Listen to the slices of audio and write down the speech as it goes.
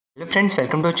Hello friends,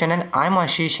 welcome to our channel. I'm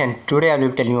Ashish and today I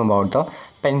will be telling you about the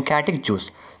pancreatic juice.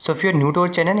 So if you are new to our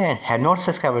channel and have not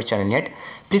subscribed our channel yet,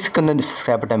 please click on the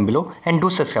subscribe button below and do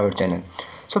subscribe our channel.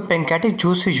 So pancreatic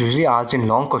juice is usually asked in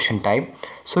long question type.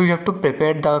 So you have to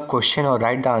prepare the question or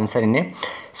write the answer in a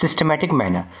systematic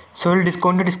manner. So we're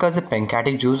going to discuss the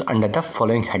pancreatic juice under the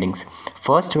following headings.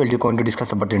 First, we're going to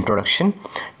discuss about the introduction.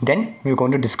 Then we're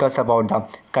going to discuss about the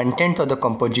contents or the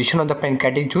composition of the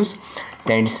pancreatic juice.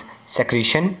 Then it's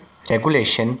secretion,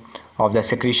 regulation of the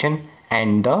secretion,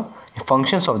 and the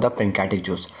functions of the pancreatic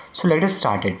juice. So let us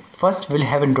start it. First, we'll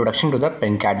have introduction to the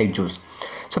pancreatic juice.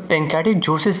 So pancreatic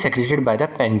juice is secreted by the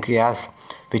pancreas,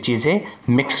 which is a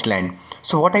mixed gland.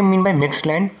 So what I mean by mixed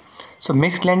gland? So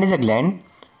mixed gland is a gland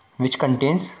which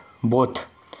contains both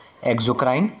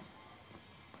exocrine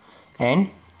and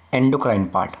endocrine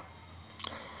part.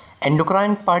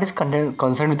 Endocrine part is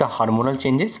concerned with the hormonal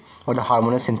changes or the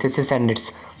hormonal synthesis and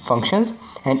its functions,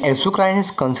 and exocrine is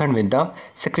concerned with the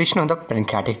secretion of the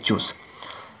pancreatic juice.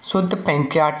 So the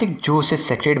pancreatic juice is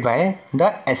secreted by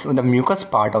the mucus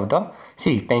part of the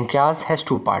pancreas has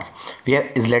two parts. We have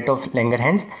islet of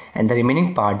Langerhans and the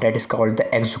remaining part that is called the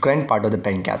exocrine part of the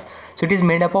pancreas. So it is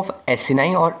made up of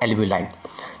acini or alveoli.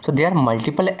 So there are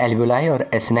multiple alveoli or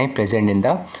acini present in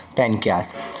the pancreas.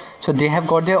 So they have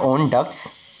got their own ducts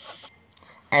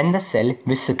and the cell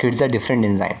which secretes a different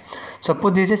enzyme.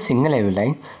 Suppose this is a single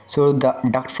alveoli, so the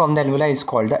duct from the alveoli is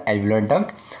called the alveolar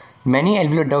duct. Many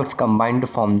alveolar ducts combine to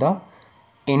form the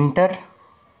interlobular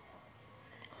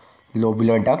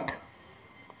duct,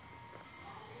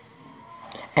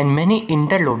 and many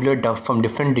interlobular ducts from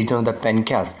different regions of the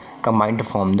pancreas combine to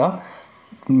form the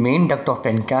main duct of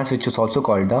pancreas, which is also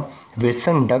called the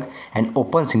Wilson duct, and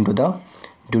opens into the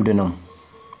duodenum.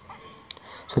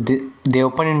 So they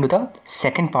open into the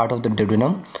second part of the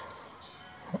duodenum,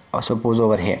 suppose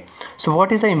over here. So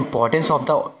what is the importance of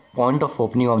the point of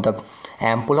opening of the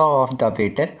ampulla of the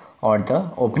Vater or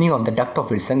the opening of the duct of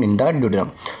Wilson in the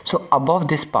duodenum? So above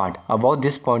this part, above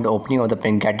this point opening of the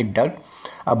pancreatic duct,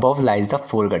 above lies the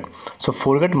foregut. So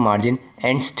foregut margin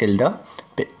ends till the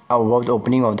above the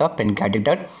opening of the pancreatic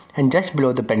duct, and just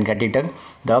below the pancreatic duct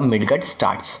the midgut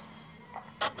starts.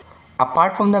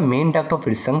 Apart from the main duct of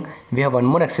Wilson, we have one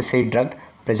more accessory duct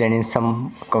present in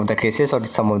some of the cases or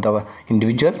some of the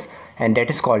individuals, and that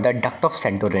is called the duct of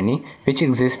Santorini, which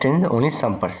exists in only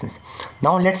some persons.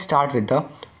 Now let's start with the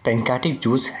pancreatic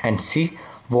juice and see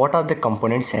what are the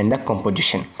components and the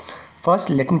composition. First,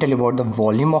 let me tell you about the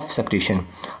volume of secretion.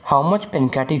 How much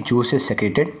pancreatic juice is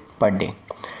secreted per day?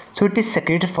 So it is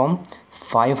secreted from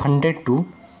 500 to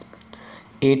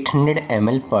 800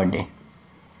 ml per day.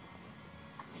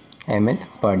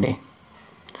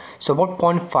 So about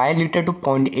 0.5 liter to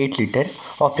 0.8 liter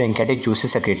of pancreatic juice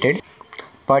is secreted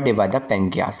per day by the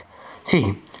pancreas.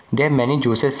 See, there are many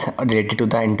juices related to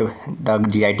the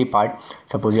GIT part.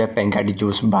 Suppose you have pancreatic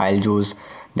juice, bile juice,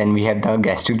 then we have the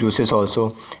gastric juices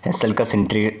also, and sulcus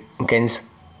intricans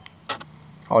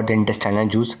or the intestinal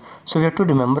juice. So we have to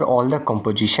remember all the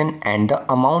composition and the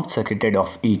amount secreted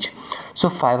of each. So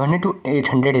 500 to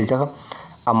 800 is the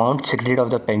amount secreted of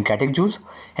the pancreatic juice,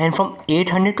 and from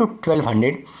 800 to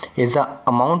 1200 is the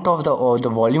amount of the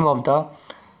volume of the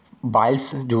bile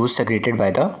juice secreted by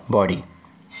the body.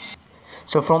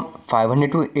 So from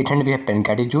 500 to 800 we have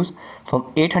pancreatic juice,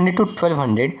 from 800 to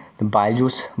 1200 the bile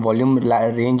juice volume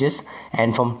ranges,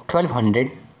 and from 1200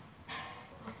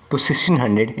 to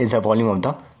 1600 is the volume of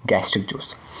the gastric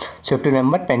juice. So you have to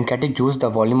remember pancreatic juice, the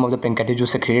volume of the pancreatic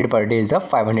juice secreted per day is the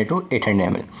 500 to 800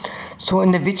 ml. So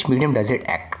in the which medium does it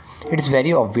act? It is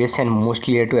very obvious and most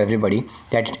clear to everybody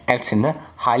that it acts in a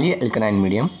highly alkaline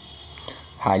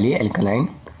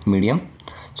medium.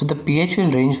 So the pH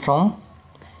will range from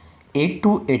 8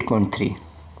 to 8.3.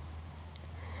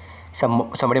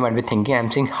 Somebody might be thinking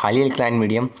I'm saying highly alkaline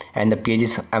medium and the pH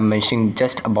is I'm mentioning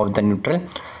just above the neutral.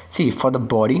 See, for the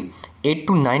body 8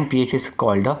 to 9 pH is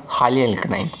called the highly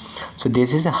alkaline. So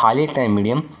this is a highly alkaline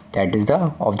medium, that is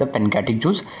the of the pancreatic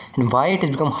juice, and why it has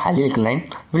become highly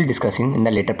alkaline we'll discuss in the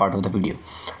later part of the video.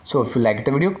 So if you like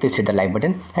the video, please hit the like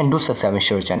button and do subscribe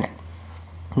to our channel.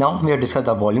 Now we have discussed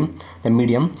the volume, the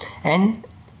medium, and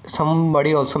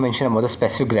somebody also mentioned about the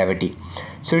specific gravity.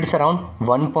 So it's around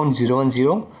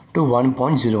 1.010 to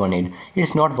 1.018. It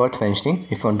is not worth mentioning.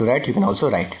 If you want to write, you can also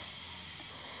write.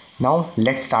 Now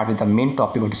let's start with the main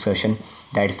topic of discussion,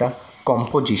 that is the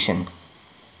composition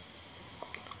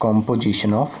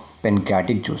of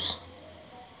pancreatic juice.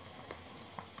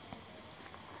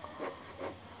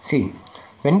 See,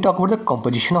 when we talk about the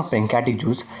composition of pancreatic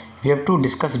juice, we have to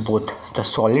discuss both the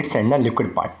solids and the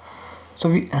liquid part. So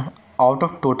out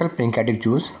of total pancreatic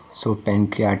juice, so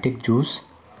pancreatic juice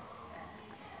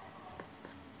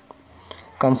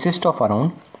consists of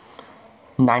around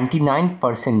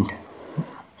 99%,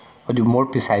 or more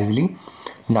precisely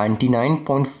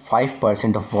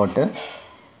 99.5% of water,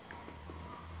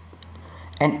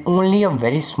 and only a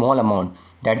very small amount,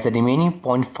 that's the remaining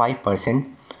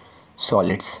 0.5%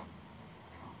 solids.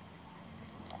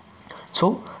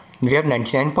 So we have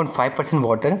 99.5%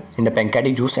 water in the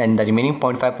pancreatic juice, and the remaining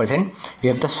 0.5% we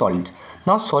have the solids.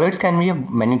 Now solids can be of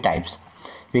many types.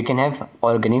 We can have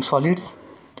organic solids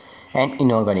and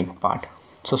inorganic part.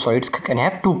 So solids can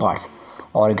have two parts,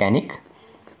 organic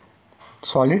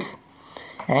solids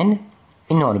and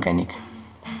inorganic.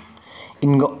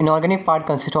 Inorganic part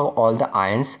consists of all the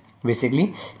ions.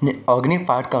 Basically, the organic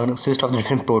part consists of the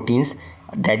different proteins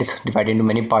that is divided into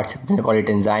many parts. We call it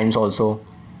enzymes also,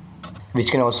 which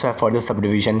can also have further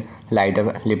subdivision like the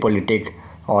lipolytic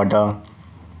or the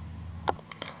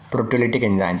proteolytic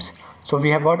enzymes. So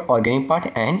we have got organic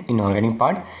part and inorganic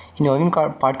part. Inorganic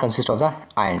part consists of the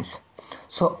ions.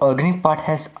 So organic part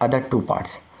has other two parts.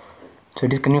 So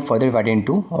it is can be further divided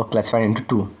into or classified into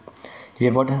two. We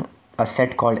have got a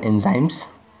set called enzymes,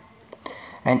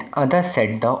 and other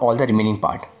set all the remaining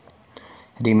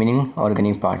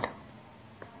organic part.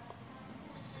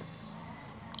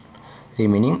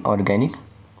 Remaining organic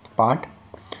part,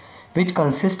 which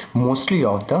consists mostly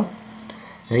of the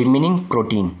remaining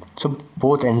protein. So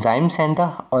both enzymes and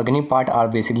the organic part are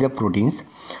basically the proteins.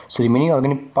 So remaining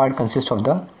organic part consists of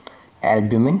the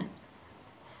albumin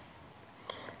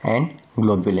and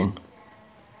globulin.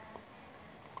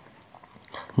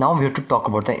 Now we have to talk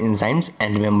about the enzymes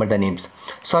and remember the names.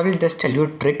 So I will just tell you a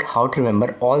trick how to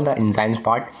remember all the enzymes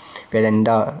part in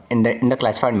the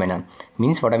classified manner.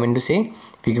 Means what I mean to say,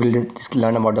 we will just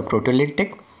learn about the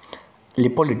proteolytic,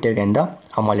 lipolytic and the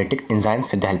amylolytic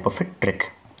enzymes with the help of a trick.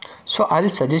 So I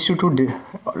will suggest you to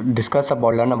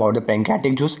learn about the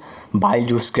pancreatic juice, bile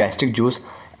juice, gastric juice,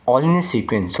 all in a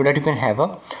sequence, so that you can have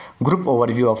a group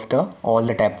overview of all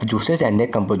the type of juices and their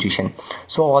composition.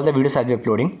 So all the videos I'll be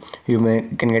uploading, you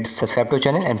can get subscribe to the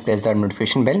channel and press the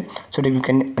notification bell so that you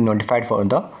can be notified for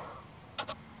the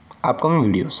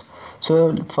upcoming videos.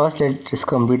 So first let's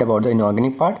complete about the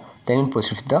inorganic part, then we'll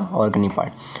proceed with the organic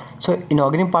part. So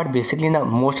inorganic part basically in the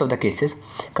most of the cases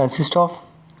consists of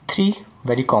three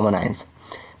very common ions: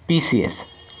 PCS,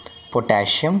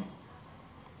 potassium,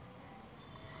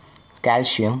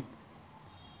 calcium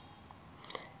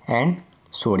and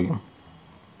sodium.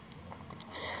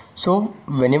 So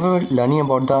whenever we're learning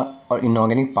about the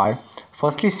inorganic part,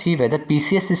 firstly see whether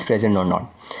PCS is present or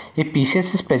not. If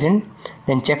PCS is present,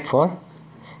 then check for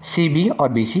CB or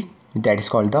BC, that is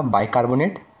called the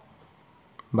bicarbonate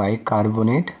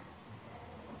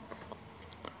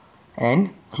and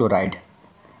chloride.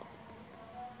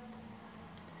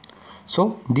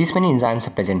 So these many enzymes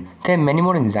are present. There are many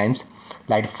more enzymes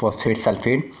like phosphate,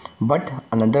 sulfate, but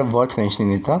another worth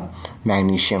mentioning is the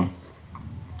magnesium,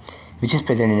 which is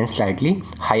present in a slightly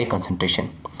higher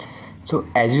concentration. So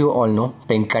as you all know,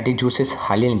 pancreatic juice is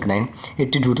highly alkaline.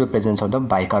 It is due to the presence of the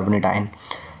bicarbonate ion.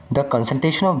 The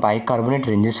concentration of bicarbonate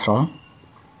ranges from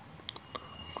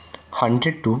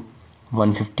 100 to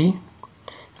 150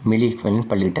 milliequivalent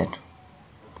per liter,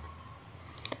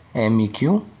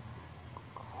 MEQ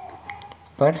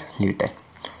per liter.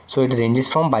 So it ranges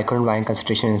from bicarbonate ion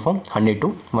concentration is from 100 to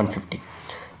 150.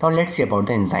 Now let's see about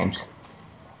the enzymes.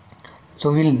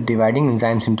 So we'll dividing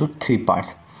enzymes into three parts.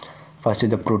 First is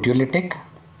the proteolytic,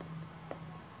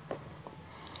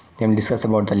 then we'll discuss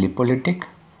about the lipolytic,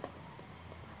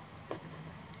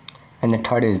 and the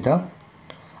third is the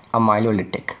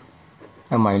amylolytic.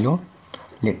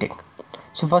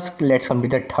 So first let's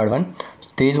complete the third one.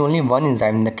 There is only one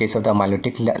enzyme in the case of the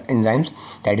amylolytic enzymes,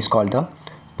 that is called the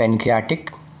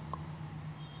pancreatic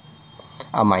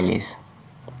amylase.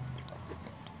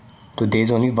 So there is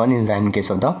only one enzyme in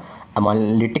case of the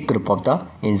amylolytic group of the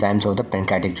enzymes of the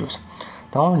pancreatic juice.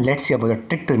 Now let's see about the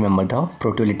trick to remember the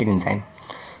proteolytic enzyme.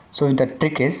 So the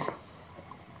trick is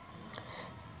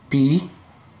PCT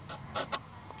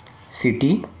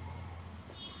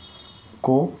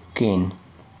cocaine.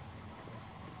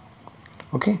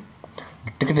 Okay,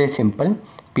 the trick is very simple.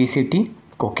 PCT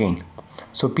cocaine.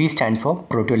 So P stands for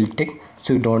proteolytic,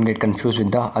 so you don't get confused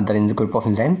with the other group of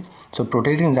enzymes. So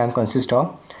proteolytic enzyme consists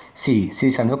of C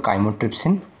stands for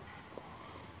chymotrypsin,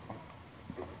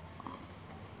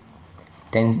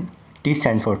 then T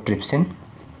stands for trypsin,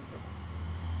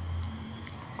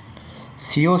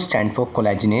 CO stands for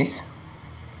collagenase,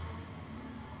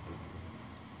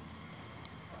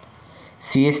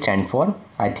 CA stands for,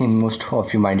 I think most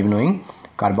of you might be knowing,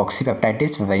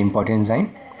 carboxypeptidase, very important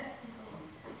enzyme,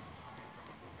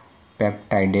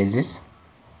 peptidases,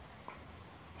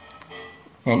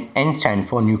 and N stands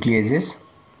for nucleases,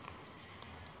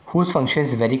 whose function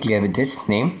is very clear with this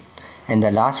name, and the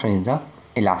last one is the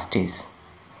elastase.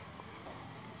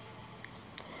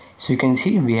 So you can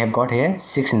see we have got here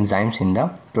 6 enzymes in the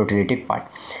proteolytic part.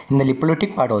 In the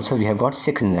lipolytic part also we have got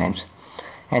 6 enzymes,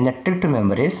 and the trick to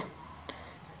remember is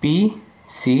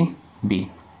PCB,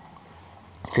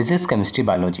 physics, chemistry,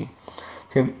 biology.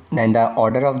 So and the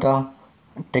order of the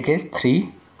trick is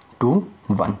 3, 2,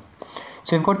 1.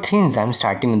 So we've got 3 enzymes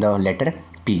starting with the letter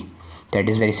P. That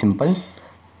is very simple.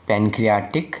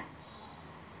 Pancreatic,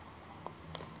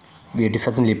 we are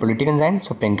discussing lipolytic enzyme,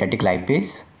 so pancreatic lipase,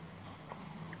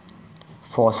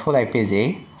 phospholipase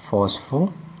A,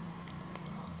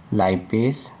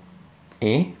 phospholipase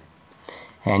A,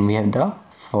 and we have the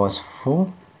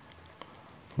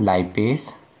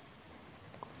phospholipase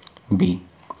B,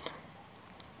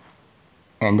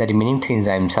 and the remaining 3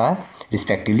 enzymes are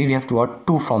respectively, we have to got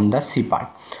 2 from the C part.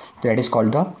 That is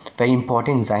called the very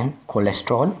important enzyme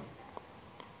cholesterol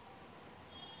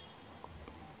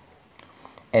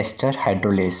ester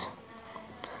hydrolase,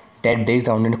 that breaks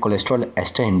down into cholesterol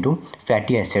ester into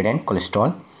fatty acid and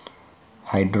cholesterol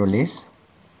hydrolase.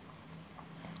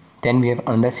 Then we have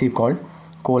another C called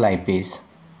colipase.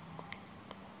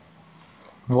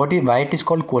 Why it is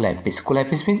called colipase?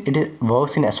 Colipase means it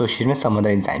works in association with some other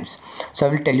enzymes. So I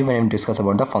will tell you when I discuss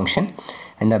about the function.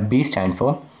 And the B stands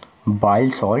for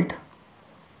bile salt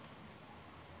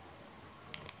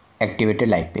activated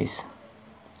lipase.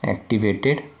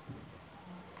 Activated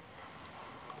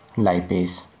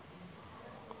lipase.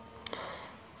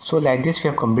 So like this we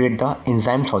have completed the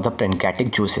enzymes for the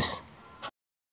pancreatic juices.